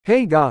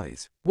Hey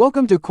guys,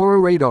 welcome to Cora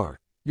Radar,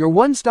 your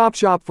one-stop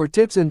shop for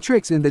tips and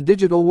tricks in the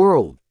digital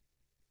world.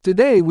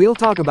 Today we'll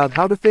talk about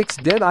how to fix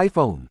dead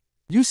iPhone.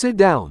 You sit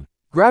down,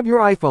 grab your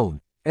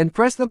iPhone, and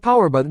press the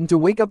power button to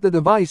wake up the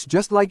device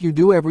just like you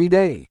do every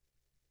day.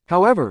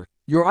 However,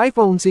 your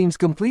iPhone seems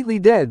completely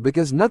dead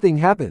because nothing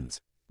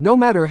happens. No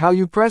matter how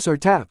you press or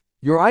tap,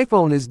 your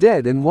iPhone is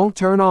dead and won't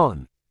turn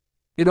on.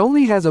 It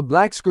only has a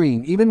black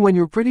screen even when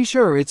you're pretty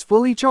sure it's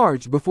fully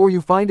charged before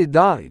you find it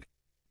died.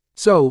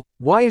 So,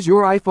 why is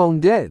your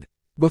iPhone dead?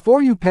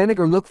 Before you panic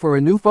or look for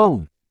a new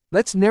phone,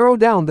 let's narrow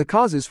down the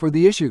causes for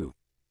the issue.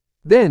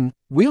 Then,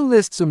 we'll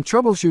list some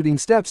troubleshooting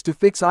steps to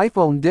fix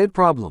iPhone dead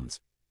problems.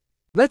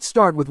 Let's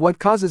start with what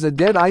causes a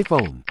dead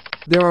iPhone.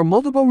 There are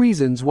multiple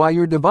reasons why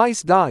your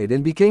device died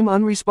and became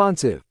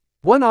unresponsive.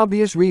 One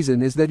obvious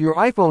reason is that your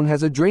iPhone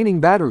has a draining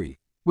battery,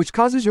 which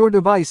causes your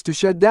device to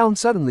shut down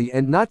suddenly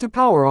and not to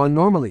power on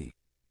normally.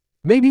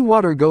 Maybe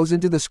water goes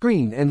into the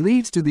screen and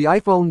leads to the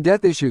iPhone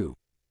death issue.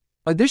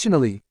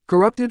 Additionally,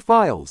 corrupted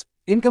files,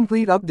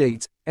 incomplete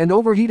updates, and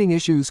overheating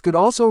issues could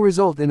also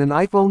result in an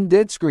iPhone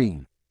dead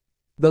screen.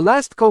 The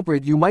last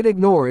culprit you might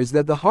ignore is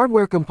that the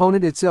hardware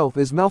component itself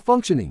is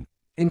malfunctioning,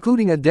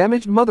 including a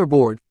damaged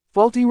motherboard,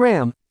 faulty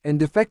RAM, and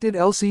defected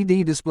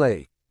LCD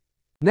display.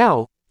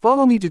 Now,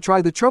 follow me to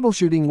try the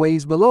troubleshooting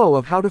ways below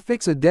of how to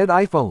fix a dead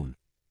iPhone.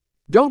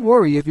 Don't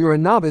worry if you're a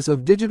novice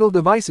of digital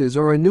devices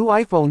or a new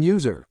iPhone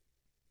user.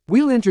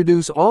 We'll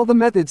introduce all the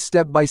methods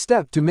step by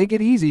step to make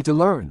it easy to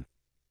learn.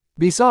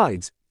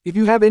 Besides, if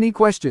you have any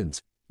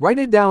questions, write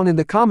it down in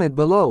the comment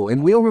below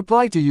and we'll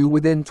reply to you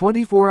within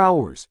 24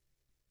 hours.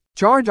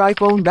 Charge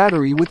iPhone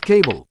battery with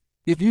cable.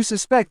 If you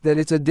suspect that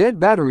it's a dead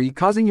battery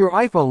causing your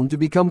iPhone to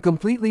become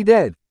completely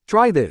dead,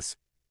 try this.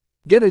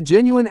 Get a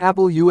genuine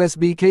Apple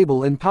USB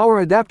cable and power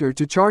adapter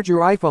to charge your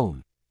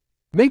iPhone.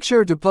 Make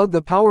sure to plug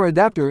the power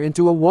adapter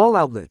into a wall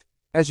outlet.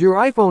 As your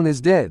iPhone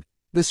is dead,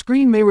 the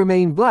screen may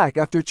remain black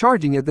after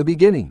charging at the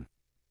beginning.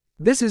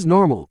 This is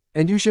normal,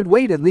 and you should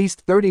wait at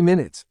least 30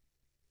 minutes.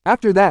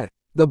 After that,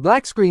 the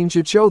black screen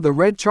should show the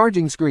red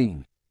charging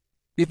screen.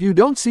 If you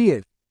don't see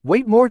it,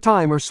 wait more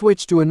time or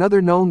switch to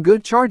another known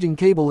good charging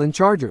cable and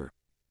charger.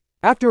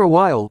 After a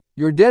while,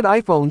 your dead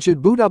iPhone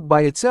should boot up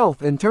by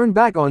itself and turn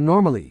back on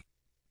normally.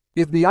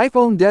 If the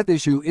iPhone death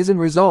issue isn't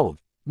resolved,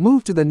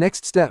 move to the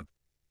next step.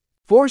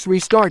 Force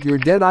restart your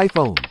dead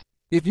iPhone.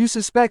 If you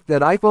suspect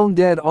that iPhone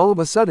dead all of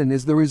a sudden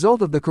is the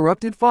result of the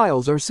corrupted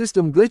files or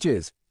system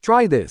glitches,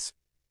 try this.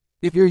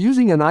 If you're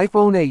using an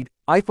iPhone 8,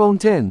 iPhone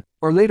 10,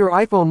 or later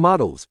iPhone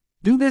models,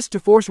 do this to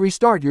force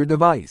restart your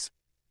device.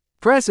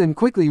 Press and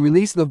quickly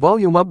release the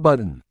volume up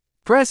button.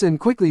 Press and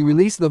quickly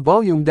release the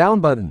volume down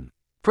button.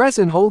 Press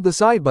and hold the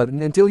side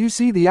button until you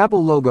see the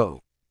Apple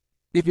logo.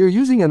 If you're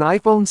using an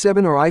iPhone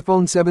 7 or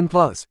iPhone 7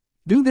 Plus,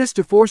 do this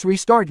to force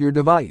restart your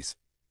device.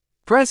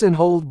 Press and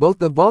hold both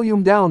the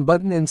volume down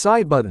button and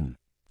side button.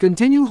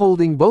 Continue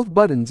holding both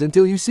buttons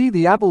until you see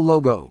the Apple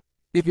logo.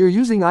 If you're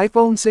using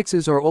iPhone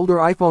 6s or older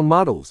iPhone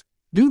models,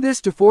 do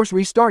this to force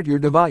restart your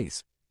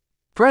device.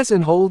 Press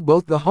and hold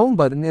both the home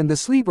button and the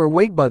sleep or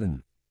wake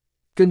button.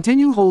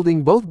 Continue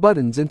holding both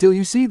buttons until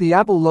you see the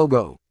Apple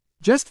logo.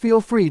 Just feel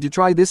free to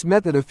try this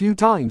method a few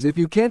times if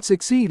you can't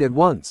succeed at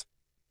once.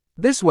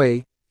 This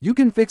way, you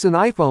can fix an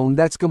iPhone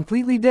that's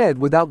completely dead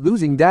without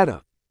losing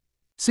data.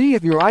 See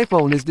if your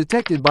iPhone is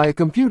detected by a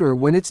computer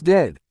when it's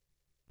dead.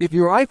 If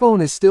your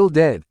iPhone is still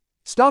dead,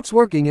 stops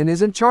working and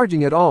isn't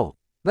charging at all,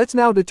 let's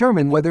now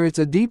determine whether it's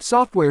a deep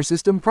software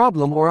system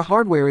problem or a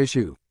hardware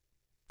issue.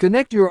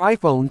 Connect your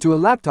iPhone to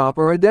a laptop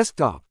or a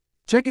desktop.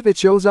 Check if it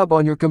shows up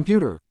on your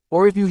computer,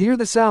 or if you hear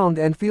the sound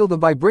and feel the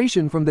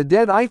vibration from the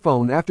dead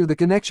iPhone after the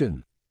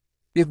connection.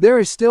 If there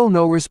is still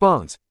no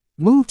response,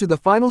 move to the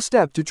final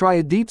step to try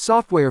a deep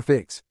software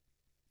fix.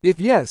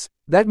 If yes,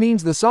 that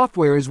means the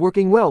software is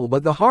working well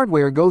but the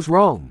hardware goes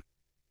wrong.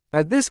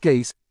 At this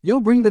case, you'll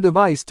bring the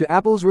device to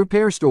Apple's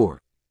repair store.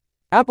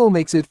 Apple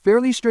makes it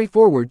fairly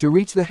straightforward to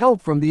reach the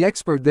help from the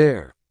expert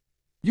there.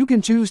 You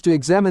can choose to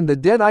examine the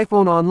dead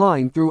iPhone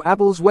online through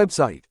Apple's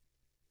website.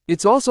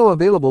 It's also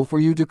available for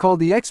you to call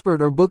the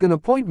expert or book an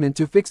appointment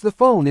to fix the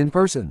phone in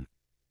person.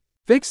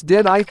 Fix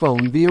dead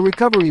iPhone via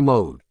recovery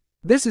mode.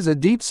 This is a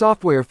deep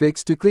software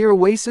fix to clear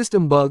away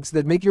system bugs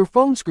that make your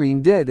phone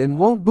screen dead and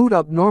won't boot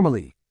up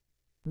normally.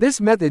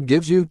 This method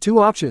gives you two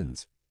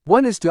options.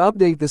 One is to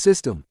update the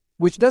system,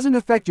 which doesn't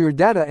affect your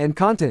data and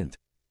content.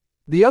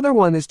 The other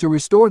one is to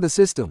restore the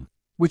system,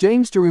 which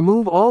aims to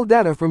remove all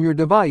data from your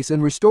device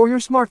and restore your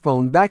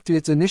smartphone back to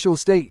its initial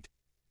state.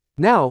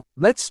 Now,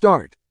 let's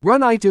start.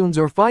 Run iTunes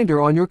or Finder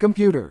on your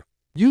computer.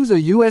 Use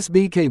a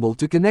USB cable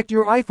to connect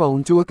your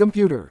iPhone to a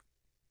computer.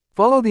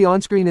 Follow the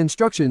on-screen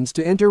instructions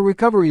to enter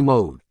recovery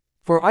mode.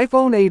 For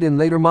iPhone 8 and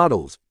later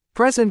models,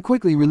 press and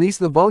quickly release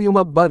the volume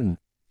up button,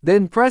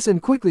 then press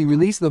and quickly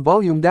release the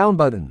volume down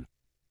button.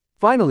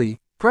 Finally,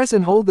 press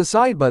and hold the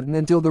side button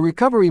until the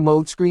recovery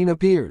mode screen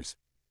appears.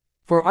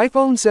 For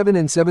iPhone 7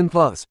 and 7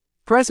 Plus,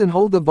 press and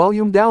hold the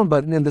volume down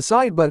button and the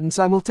side button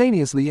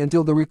simultaneously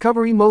until the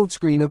recovery mode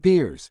screen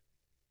appears.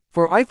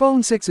 For iPhone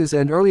 6s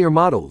and earlier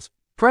models,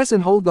 press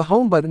and hold the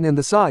home button and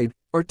the side,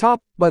 or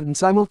top button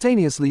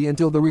simultaneously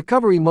until the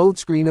recovery mode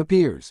screen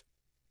appears.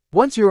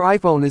 Once your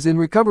iPhone is in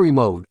recovery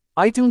mode,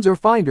 iTunes or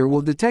Finder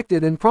will detect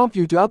it and prompt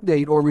you to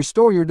update or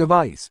restore your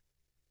device.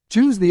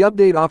 Choose the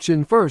update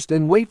option first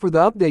and wait for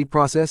the update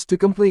process to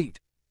complete.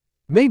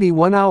 Maybe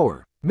 1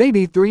 hour,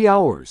 maybe 3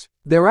 hours.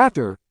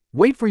 Thereafter,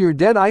 wait for your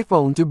dead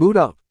iPhone to boot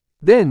up.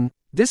 Then,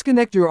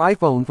 disconnect your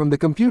iPhone from the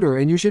computer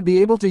and you should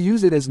be able to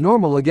use it as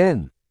normal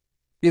again.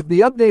 If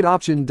the update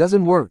option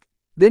doesn't work,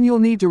 then you'll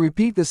need to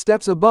repeat the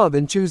steps above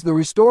and choose the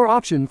restore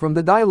option from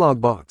the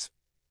dialog box.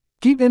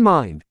 Keep in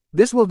mind,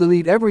 this will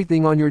delete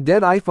everything on your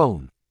dead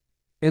iPhone.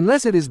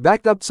 Unless it is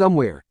backed up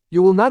somewhere,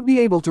 you will not be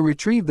able to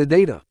retrieve the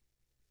data.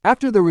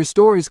 After the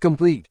restore is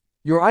complete,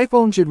 your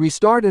iPhone should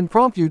restart and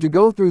prompt you to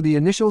go through the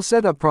initial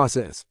setup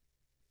process.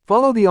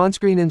 Follow the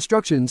on-screen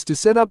instructions to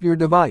set up your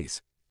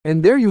device.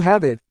 And there you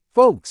have it,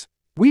 folks.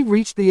 We've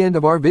reached the end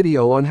of our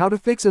video on how to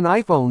fix an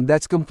iPhone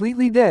that's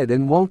completely dead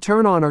and won't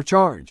turn on or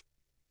charge.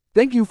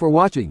 Thank you for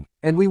watching,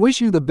 and we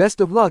wish you the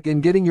best of luck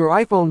in getting your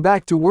iPhone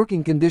back to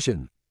working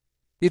condition.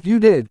 If you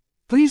did,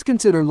 please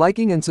consider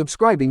liking and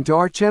subscribing to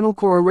our channel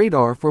Cora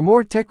Radar for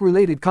more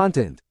tech-related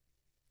content.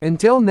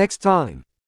 Until next time.